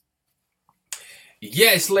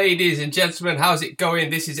Yes, ladies and gentlemen, how's it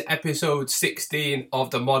going? This is episode 16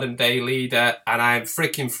 of the Modern Day Leader, and I'm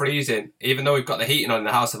freaking freezing. Even though we've got the heating on in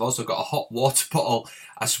the house, I've also got a hot water bottle.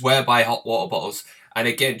 I swear by hot water bottles. And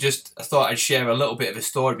again, just I thought I'd share a little bit of a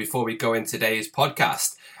story before we go in today's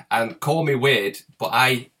podcast. And call me weird, but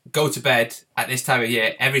I go to bed at this time of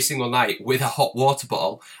year every single night with a hot water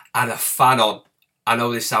bottle and a fan on. I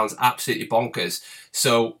know this sounds absolutely bonkers.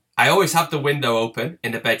 So I always have the window open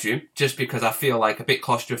in the bedroom just because I feel like a bit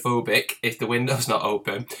claustrophobic if the window's not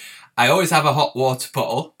open. I always have a hot water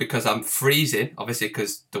bottle because I'm freezing, obviously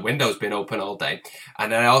because the window's been open all day.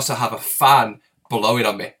 And then I also have a fan blowing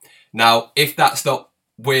on me. Now, if that's not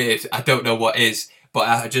weird, I don't know what is, but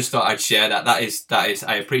I just thought I'd share that. That is,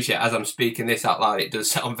 I appreciate as I'm speaking this out loud, it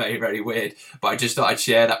does sound very, very weird, but I just thought I'd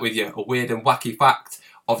share that with you, a weird and wacky fact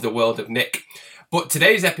of the world of Nick. But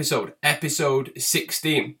today's episode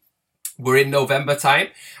 16, we're in November time,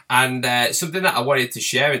 and something that I wanted to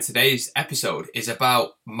share in today's episode is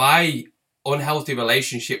about my unhealthy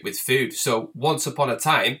relationship with food. So once upon a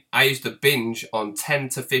time, I used to binge on 10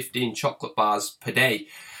 to 15 chocolate bars per day.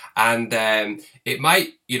 And it might,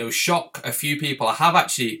 shock a few people. I have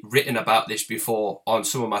actually written about this before on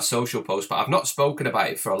some of my social posts, but I've not spoken about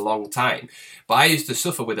it for a long time. But I used to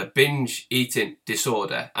suffer with a binge eating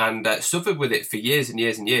disorder and suffered with it for years and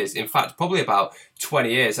years and years. In fact, probably about 20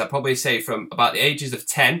 years. I'd probably say from about the ages of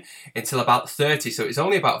 10 until about 30. So it's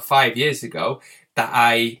only about 5 years ago that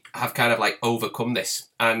I have kind of like overcome this.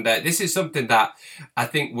 And this is something that I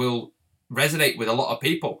think will resonate with a lot of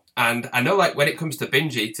people. And I know like when it comes to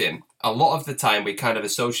binge eating, a lot of the time we kind of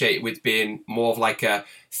associate it with being more of like a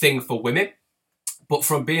thing for women. But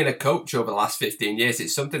from being a coach over the last 15 years,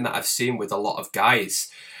 it's something that I've seen with a lot of guys.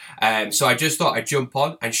 So I just thought I'd jump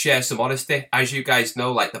on and share some honesty. As you guys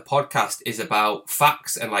know, like the podcast is about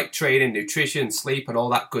facts and like training, nutrition, sleep and all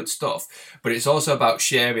that good stuff. But it's also about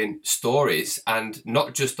sharing stories and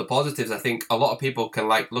not just the positives. I think a lot of people can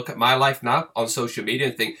like look at my life now on social media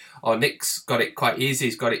and think, oh, Nick's got it quite easy.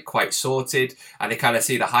 He's got it quite sorted. And they kind of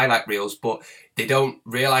see the highlight reels, but they don't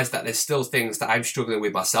realize that there's still things that I'm struggling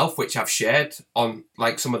with myself, which I've shared on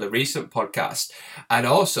like some of the recent podcasts. And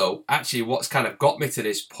also actually what's kind of got me to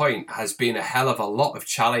this point has been a hell of a lot of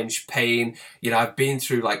challenge, pain. I've been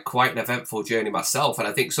through like quite an eventful journey myself. And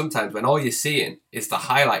I think sometimes when all you're seeing is the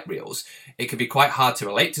highlight reels, it can be quite hard to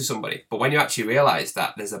relate to somebody. But when you actually realize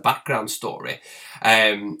that there's a background story,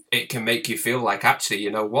 it can make you feel like actually,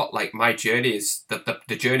 you know what, like my journey is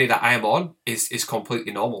the journey that I am on is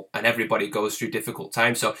completely normal and everybody goes through difficult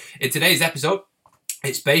times. So in today's episode,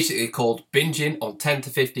 it's basically called Binging on 10 to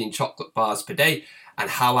 15 chocolate bars per day and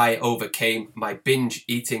how I overcame my binge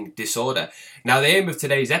eating disorder. Now, the aim of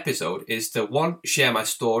today's episode is to, one, share my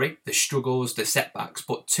story, the struggles, the setbacks,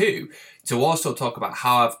 but two, to also talk about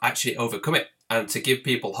how I've actually overcome it and to give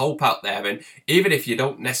people hope out there. And even if you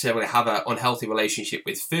don't necessarily have an unhealthy relationship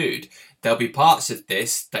with food, there'll be parts of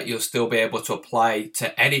this that you'll still be able to apply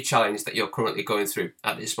to any challenge that you're currently going through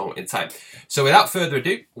at this moment in time. So without further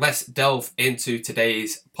ado, let's delve into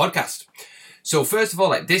today's podcast. So first of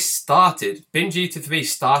all, binge eating for me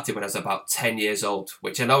started when I was about 10 years old,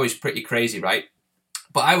 which I know is pretty crazy, right?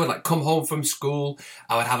 But I would like come home from school,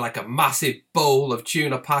 I would have like a massive bowl of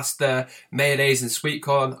tuna pasta, mayonnaise and sweet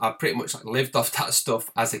corn. I pretty much like lived off that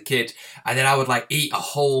stuff as a kid. And then I would like eat a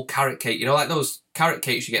whole carrot cake. Like those carrot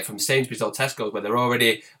cakes you get from Sainsbury's or Tesco's where they're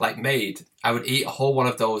already like made. I would eat a whole one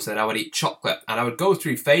of those and then I would eat chocolate. And I would go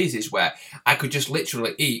through phases where I could just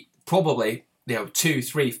literally eat probably 2,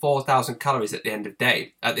 3, 4,000 calories at the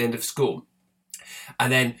end of school.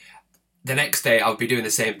 And then the next day I would be doing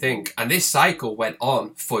the same thing. And this cycle went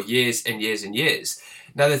on for years and years and years.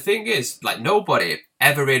 Now the thing is, like nobody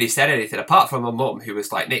ever really said anything apart from my mum, who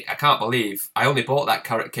was like, Nick, I can't believe I only bought that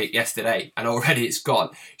carrot cake yesterday and already it's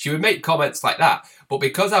gone. She would make comments like that. But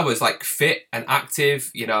because I was like fit and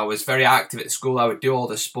active, I was very active at school. I would do all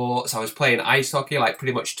the sports. I was playing ice hockey like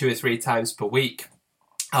pretty much 2 or 3 times per week.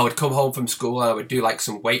 I would come home from school and I would do like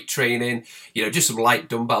some weight training, just some light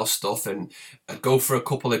dumbbell stuff and I'd go for a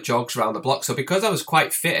couple of jogs around the block. So because I was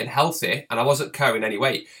quite fit and healthy and I wasn't carrying any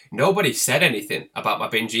weight, nobody said anything about my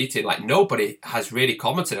binge eating. Like nobody has really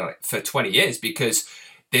commented on it for 20 years because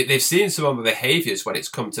they've seen some of my behaviours when it's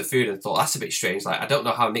come to food and thought, that's a bit strange. Like, I don't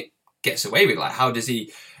know how Nick gets away with it. Like, how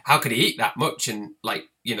could he eat that much and like,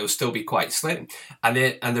 still be quite slim? And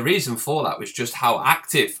the reason for that was just how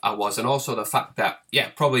active I was, and also the fact that,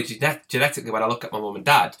 probably genetically, when I look at my mum and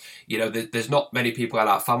dad, there's not many people in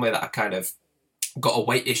our family that are kind of got a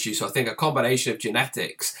weight issue. So I think a combination of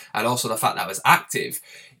genetics and also the fact that I was active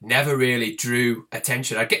never really drew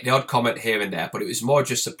attention. I'd get the odd comment here and there, but it was more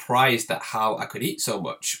just surprised at how I could eat so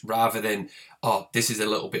much rather than, oh, this is a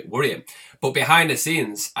little bit worrying. But behind the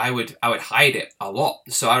scenes, I would hide it a lot.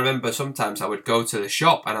 So I remember sometimes I would go to the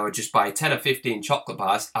shop and I would just buy 10 or 15 chocolate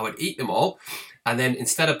bars. I would eat them all. And then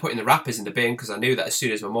instead of putting the wrappers in the bin, because I knew that as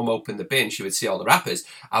soon as my mum opened the bin, she would see all the wrappers,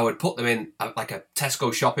 I would put them in like a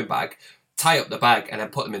Tesco shopping bag, tie up the bag and then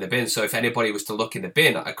put them in the bin. So if anybody was to look in the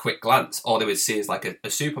bin at a quick glance, all they would see is like a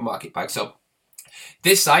supermarket bag. So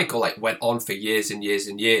this cycle like went on for years and years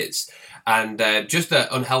and years. And just an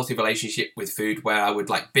unhealthy relationship with food where I would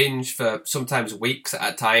like binge for sometimes weeks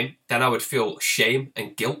at a time. Then I would feel shame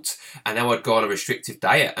and guilt. And then I would go on a restrictive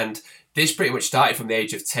diet. And this pretty much started from the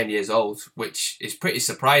age of 10 years old, which is pretty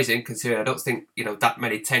surprising considering I don't think, that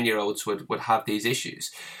many 10-year-olds would have these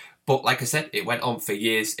issues. But like I said, it went on for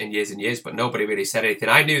years and years and years, but nobody really said anything.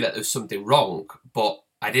 I knew that there was something wrong, but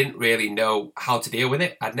I didn't really know how to deal with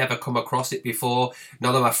it. I'd never come across it before.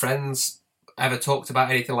 None of my friends ever talked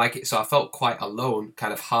about anything like it. So I felt quite alone,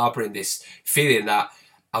 kind of harboring this feeling that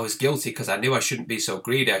I was guilty because I knew I shouldn't be so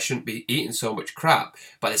greedy. I shouldn't be eating so much crap.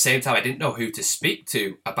 But at the same time, I didn't know who to speak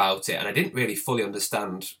to about it. And I didn't really fully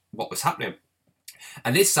understand what was happening.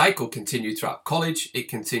 And this cycle continued throughout college, it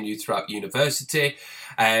continued throughout university,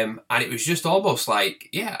 and it was just almost like,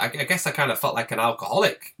 I guess I kind of felt like an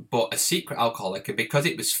alcoholic, but a secret alcoholic, and because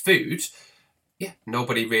it was food,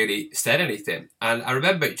 nobody really said anything. And I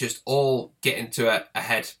remember it just all getting to a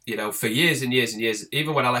head, for years and years and years.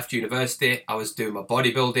 Even when I left university, I was doing my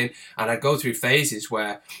bodybuilding, and I'd go through phases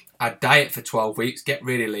where I'd diet for 12 weeks, get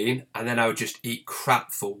really lean, and then I would just eat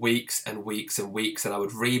crap for weeks and weeks and weeks, and I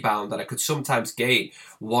would rebound, and I could sometimes gain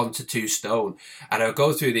 1 to 2 stone. And I would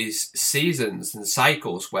go through these seasons and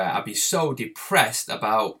cycles where I'd be so depressed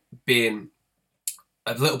about being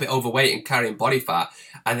a little bit overweight and carrying body fat,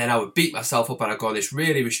 and then I would beat myself up and I'd go on this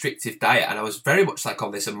really restrictive diet, and I was very much like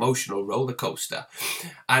on this emotional roller coaster.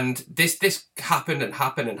 And this happened and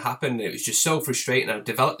happened and happened, and it was just so frustrating. And I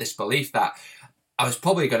developed this belief that I was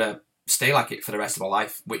probably going to stay like it for the rest of my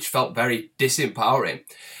life, which felt very disempowering.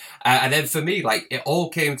 And then for me, like, it all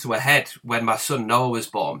came to a head when my son Noah was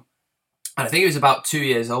born. And I think he was about 2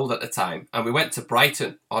 years old at the time. And we went to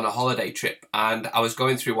Brighton on a holiday trip. And I was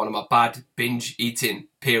going through one of my bad binge eating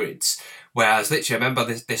periods where I was literally, I remember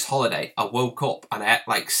this holiday, I woke up and I ate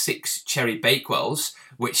like 6 cherry Bakewells,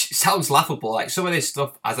 which sounds laughable. Like, some of this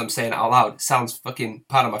stuff, as I'm saying it out loud, sounds fucking,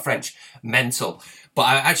 pardon my French, mental. But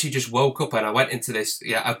I actually just woke up and I went into this,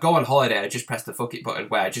 I go on holiday and I just press the fuck it button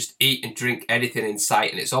where I just eat and drink anything in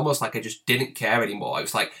sight. And it's almost like I just didn't care anymore. It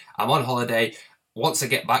was like, I'm on holiday. Once I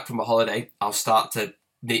get back from a holiday, I'll start to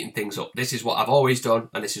neaten things up. This is what I've always done,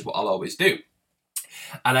 and this is what I'll always do.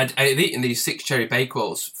 And I'd eaten these 6 cherry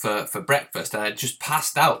Bakewells for breakfast, and I just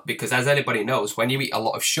passed out because, as anybody knows, when you eat a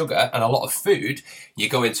lot of sugar and a lot of food, you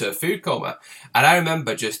go into a food coma. And I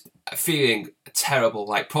remember just feeling terrible,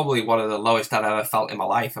 like probably one of the lowest I'd ever felt in my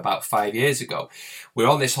life about 5 years ago. We were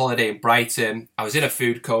on this holiday in Brighton. I was in a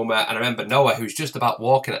food coma, and I remember Noah, who's just about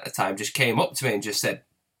walking at the time, just came up to me and just said,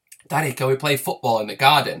 "Daddy, can we play football in the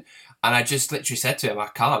garden?" And I just literally said to him, I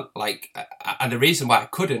can't. And the reason why I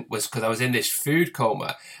couldn't was because I was in this food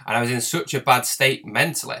coma and I was in such a bad state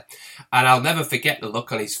mentally. And I'll never forget the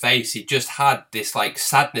look on his face. He just had this like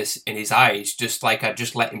sadness in his eyes, just like I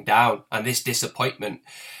just let him down, and this disappointment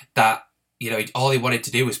that, all he wanted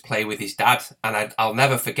to do was play with his dad. And I'll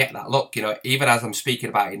never forget that look, even as I'm speaking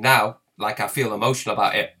about it now, like I feel emotional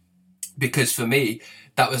about it, because for me,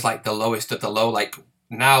 that was like the lowest of the low. Like,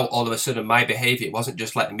 now all of a sudden my behaviour wasn't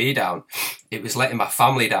just letting me down, it was letting my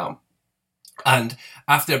family down. And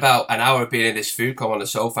after about an hour of being in this food coma on the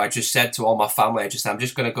sofa, I just said to all my family, I'm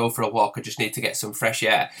just going to go for a walk. I just need to get some fresh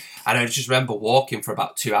air. And I just remember walking for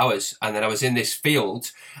about 2 hours. And then I was in this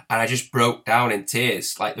field and I just broke down in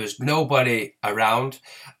tears. Like, there was nobody around.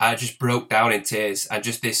 I just broke down in tears, and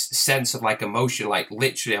just this sense of like emotion, like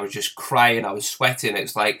literally I was just crying. I was sweating. It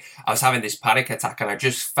was like I was having this panic attack, and I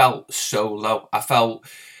just felt so low. I felt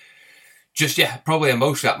just, probably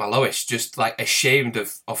emotionally at my lowest, just like ashamed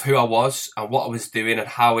of who I was and what I was doing and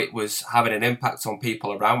how it was having an impact on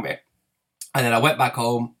people around me. And then I went back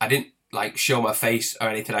home. I didn't like show my face or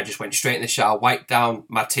anything. I just went straight in the shower, wiped down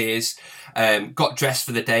my tears, got dressed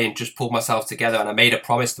for the day and just pulled myself together. And I made a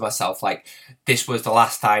promise to myself, like, this was the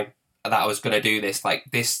last time that I was going to do this. Like,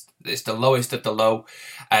 this is the lowest of the low.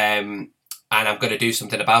 And I'm going to do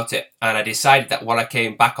something about it. And I decided that when I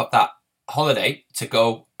came back up that holiday to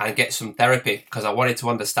go and get some therapy because I wanted to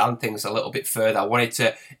understand things a little bit further. I wanted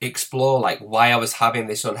to explore like why I was having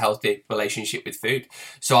this unhealthy relationship with food.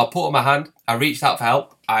 So I put up my hand, I reached out for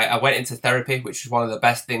help. I went into therapy, which was one of the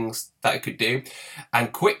best things that I could do,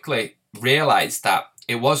 and quickly realized that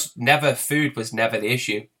food was never the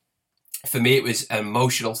issue. For me, it was an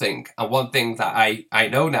emotional thing. And one thing that I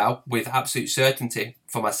know now with absolute certainty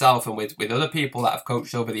for myself and with other people that I've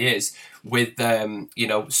coached over the years with,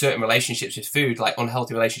 certain relationships with food, like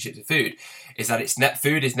unhealthy relationships with food, is that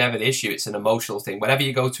food is never the issue. It's an emotional thing. Whenever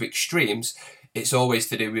you go to extremes, it's always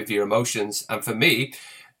to do with your emotions. And for me,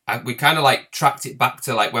 we kind of like tracked it back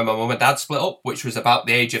to like when my mum and dad split up, which was about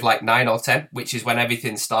the age of like 9 or 10, which is when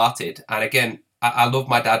everything started. And again, I love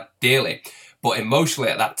my dad dearly. But emotionally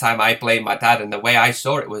at that time, I blamed my dad. And the way I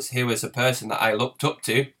saw it was he was a person that I looked up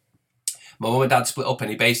to. My mum and dad split up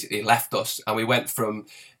and he basically left us. And we went from,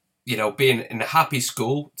 being in a happy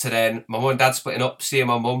school to then my mum and dad splitting up, seeing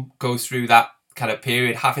my mum go through that kind of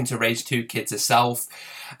period, having to raise 2 kids herself,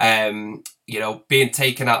 being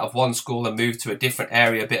taken out of one school and moved to a different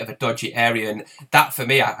area, a bit of a dodgy area. And that for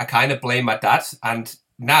me, I kind of blame my dad. And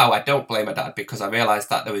now I don't blame my dad because I realised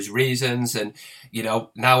that there was reasons, and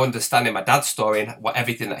now understanding my dad's story and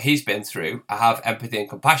everything that he's been through, I have empathy and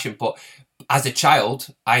compassion. But as a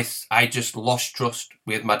child, I just lost trust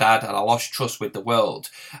with my dad and I lost trust with the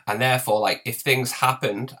world, and therefore, like if things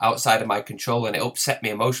happened outside of my control and it upset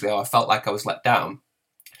me emotionally or I felt like I was let down,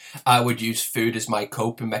 I would use food as my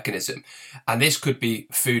coping mechanism. And this could be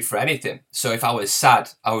food for anything. So if I was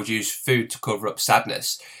sad, I would use food to cover up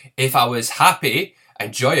sadness. If I was happy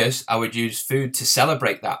and joyous, I would use food to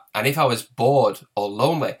celebrate that. And if I was bored or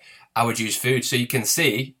lonely, I would use food. So you can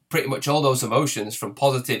see pretty much all those emotions from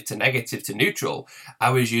positive to negative to neutral. I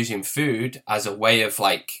was using food as a way of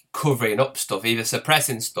like covering up stuff, either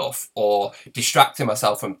suppressing stuff or distracting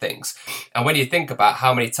myself from things. And when you think about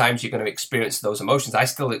how many times you're going to experience those emotions, I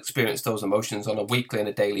still experience those emotions on a weekly and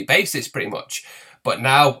a daily basis pretty much. But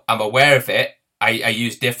now I'm aware of it. I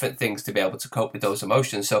use different things to be able to cope with those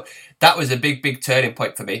emotions. So that was a big, big turning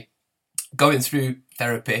point for me. Going through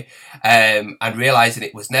therapy and realizing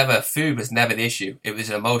food was never the issue. It was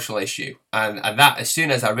an emotional issue. And that, as soon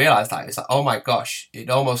as I realized that, it's like, oh my gosh, it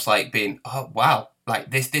almost like being, oh wow, like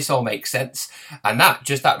this all makes sense. And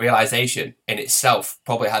that realization in itself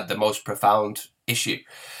probably had the most profound issue.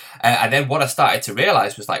 And then what I started to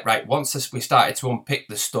realize was like, right, once we started to unpick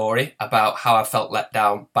the story about how I felt let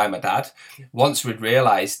down by my dad, once we'd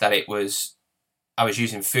realized that I was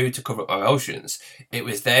using food to cover up my emotions, it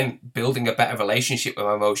was then building a better relationship with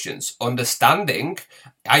my emotions, understanding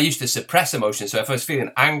I used to suppress emotions. So if I was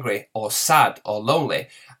feeling angry or sad or lonely,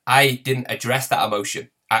 I didn't address that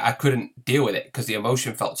emotion. I couldn't deal with it because the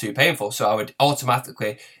emotion felt too painful. So I would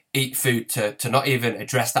automatically eat food to not even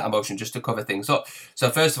address that emotion, just to cover things up. So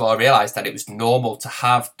first of all, I realized that it was normal to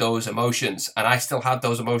have those emotions, and I still have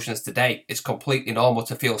those emotions today. It's completely normal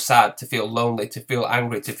to feel sad, to feel lonely, to feel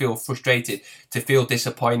angry, to feel frustrated, to feel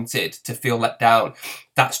disappointed, to feel let down.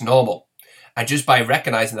 That's normal. And just by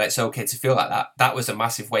recognizing that it's okay to feel like that was a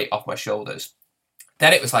massive weight off my shoulders.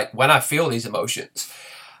 Then it was like, when I feel these emotions,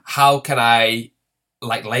 how can I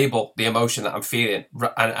like label the emotion that I'm feeling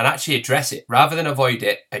and actually address it rather than avoid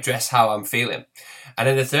it, address how I'm feeling. And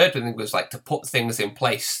then the third thing was like to put things in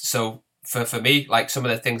place. So for me, like some of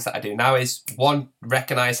the things that I do now is 1,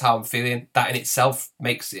 recognize how I'm feeling. That in itself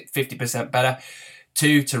makes it 50% better.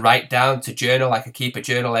 2, to write down, to journal. Like I keep a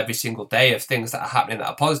journal every single day of things that are happening that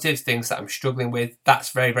are positive, things that I'm struggling with. That's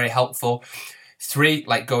very, very helpful. 3,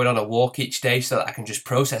 like going on a walk each day so that I can just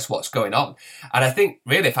process what's going on. And I think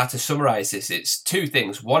really, if I had to summarize this, it's 2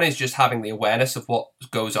 things. 1 is just having the awareness of what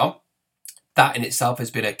goes on. That in itself has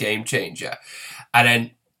been a game changer. And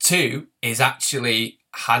then 2 is actually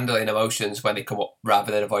handling emotions when they come up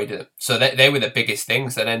rather than avoiding them. So they were the biggest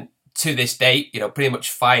things. And then to this date, pretty much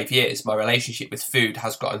 5 years, my relationship with food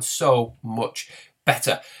has gotten so much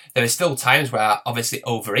better. There are still times where I obviously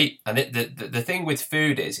overeat. And the thing with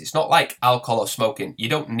food is, it's not like alcohol or smoking. You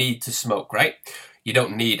don't need to smoke, right? You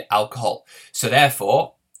don't need alcohol. So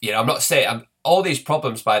therefore, I'm not saying all these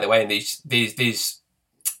problems, by the way, and these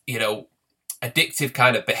addictive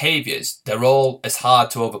kind of behaviors, they're all as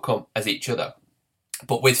hard to overcome as each other.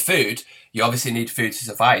 But with food, you obviously need food to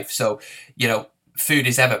survive. So, food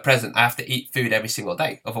is ever present. I have to eat food every single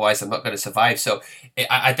day. Otherwise, I'm not going to survive. So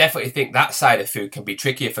I definitely think that side of food can be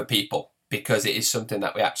trickier for people. because it is something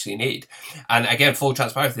that we actually need. And again, full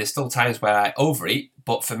transparency, there's still times where I overeat,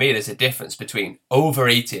 but for me, there's a difference between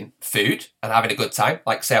overeating food and having a good time,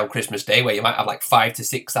 like say on Christmas Day, where you might have like 5,000 to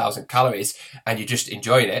 6,000 calories and you're just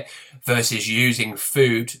enjoying it, versus using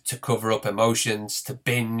food to cover up emotions, to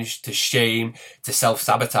binge, to shame, to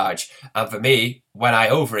self-sabotage. And for me, when I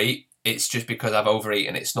overeat, it's just because I've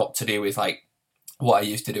overeaten. It's not to do with like what I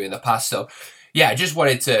used to do in the past. So yeah, I just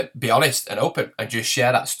wanted to be honest and open and just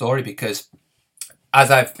share that story, because as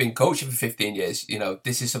I've been coaching for 15 years, you know,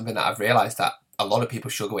 this is something that I've realized that a lot of people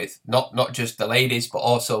struggle with, not just the ladies, but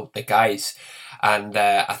also the guys. And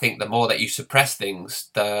I think the more that you suppress things,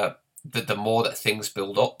 the more that things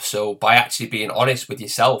build up. So by actually being honest with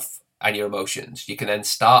yourself and your emotions, you can then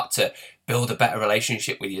start to build a better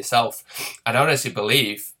relationship with yourself. And I honestly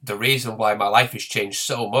believe the reason why my life has changed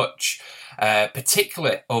so much,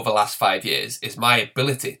 particularly over the last 5 years, is my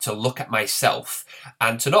ability to look at myself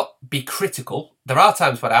and to not be critical. There are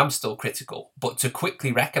times when I'm still critical, but to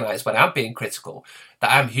quickly recognize when I'm being critical,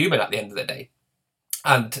 that I'm human at the end of the day.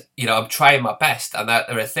 And, you know, I'm trying my best, and that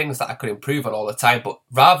there are things that I could improve on all the time. But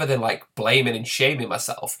rather than like blaming and shaming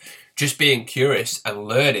myself, just being curious and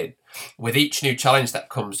learning with each new challenge that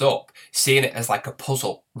comes up, seeing it as like a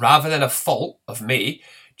puzzle rather than a fault of me,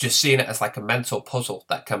 just seeing it as like a mental puzzle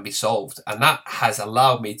that can be solved. And that has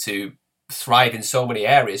allowed me to thrive in so many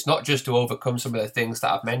areas, not just to overcome some of the things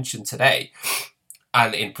that I've mentioned today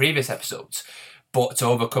and in previous episodes, but to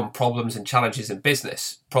overcome problems and challenges in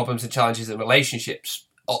business, problems and challenges in relationships,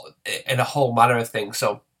 in a whole manner of things.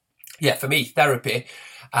 So yeah, for me, therapy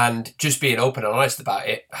and just being open and honest about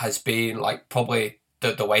it has been like probably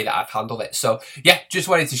the way that I've handled it. So yeah, just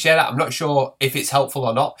wanted to share that. I'm not sure if it's helpful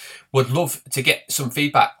or not. Would love to get some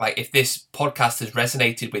feedback, like if this podcast has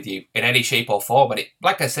resonated with you in any shape or form. And it,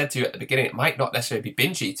 like I said to you at the beginning, it might not necessarily be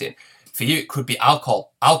binge eating. For you, it could be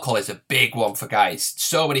alcohol. Alcohol is a big one for guys.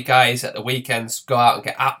 So many guys at the weekends go out and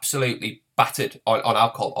get absolutely battered on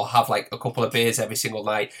alcohol, or have like a couple of beers every single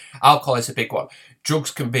night. Alcohol is a big one. Drugs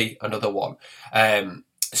can be another one.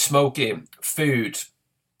 Smoking, food,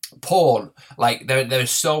 porn, like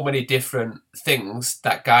there's so many different things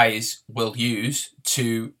that guys will use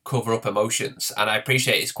to cover up emotions. And I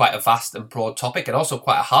appreciate it's quite a vast and broad topic, and also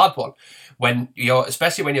quite a hard one when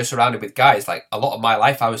especially when you're surrounded with guys. Like a lot of my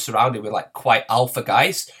life I was surrounded with like quite alpha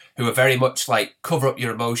guys who are very much like cover up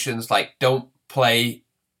your emotions, like don't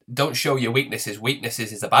show your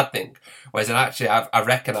weaknesses is a bad thing. Whereas actually I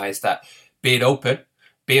recognize that being open,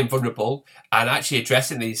 being vulnerable, and actually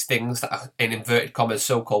addressing these things that are in inverted commas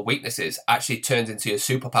so-called weaknesses actually turns into your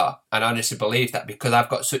superpower. And I honestly believe that because I've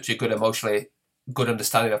got such a good emotionally good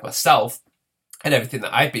understanding of myself and everything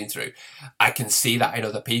that I've been through, I can see that in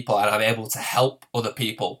other people, and I'm able to help other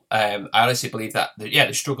people. I honestly believe that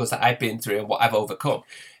the struggles that I've been through and what I've overcome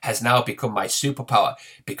has now become my superpower,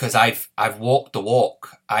 because I've walked the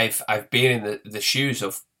walk. I've been in the shoes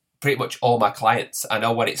of pretty much all my clients. I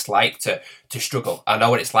know what it's like to struggle. I know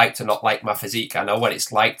what it's like to not like my physique. I know what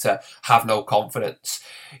it's like to have no confidence.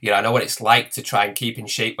 You know, I know what it's like to try and keep in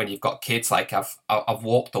shape when you've got kids. Like I've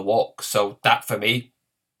walked the walk. So that for me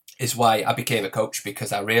is why I became a coach,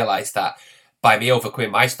 because I realized that by me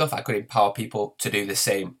overcoming my stuff, I could empower people to do the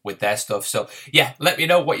same with their stuff. So yeah, let me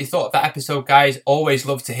know what you thought of that episode, guys. Always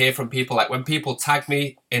love to hear from people. Like when people tag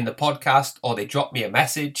me in the podcast or they drop me a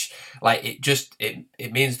message, like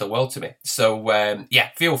it means the world to me. So yeah,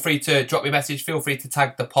 feel free to drop me a message. Feel free to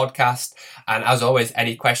tag the podcast. And as always,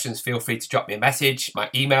 any questions, feel free to drop me a message.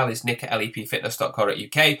 My email is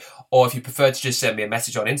nick@lepfitness.co.uk. Or if you prefer to just send me a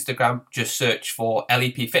message on Instagram, just search for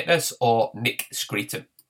LEP Fitness or Nick Screeton.